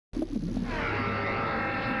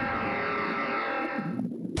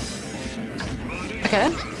Okay.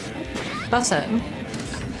 That's it.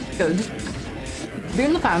 Good.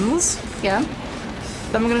 Doing the fans. Yeah.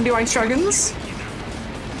 Then we're gonna do ice dragons.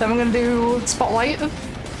 Then we're gonna do spotlight.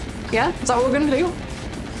 Yeah? Is that what we're gonna do?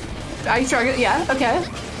 Ice dragon? Yeah, okay.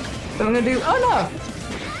 Then we're gonna do- oh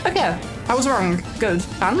no! Okay. I was wrong. Good.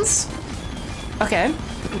 Fans? Okay.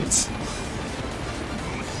 Good.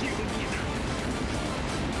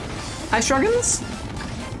 Ice dragons?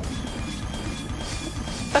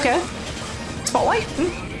 Okay. Spotlight?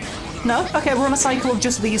 No? Okay, we're on a cycle of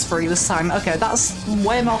just these three this time. Okay, that's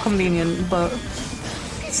way more convenient, but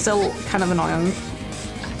still kind of annoying.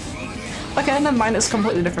 Okay, never mind, it's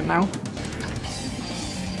completely different now.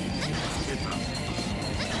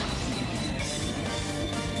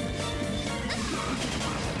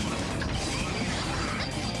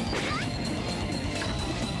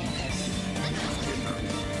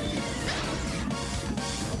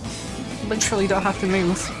 Literally don't have to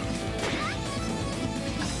move.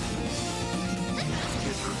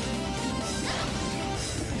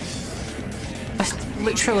 I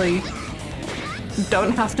literally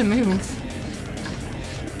don't have to move.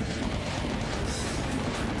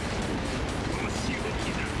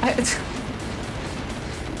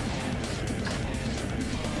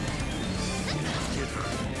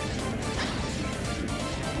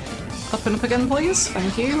 Up and up again, please.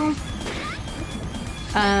 Thank you.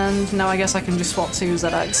 And now I guess I can just swap to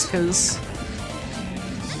ZX, because...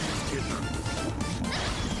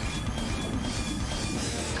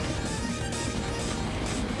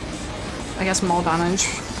 I guess more damage,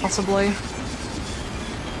 possibly.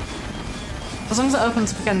 As long as it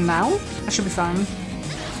opens up again now, I should be fine.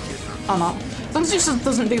 Or not. As long as it just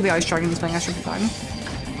doesn't do the Ice Dragons thing, I should be fine.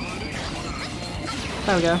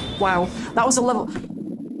 There we go. Wow. That was a level...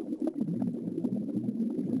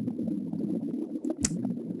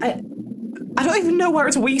 I don't even know where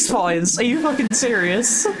its weak spot is. Are you fucking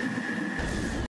serious?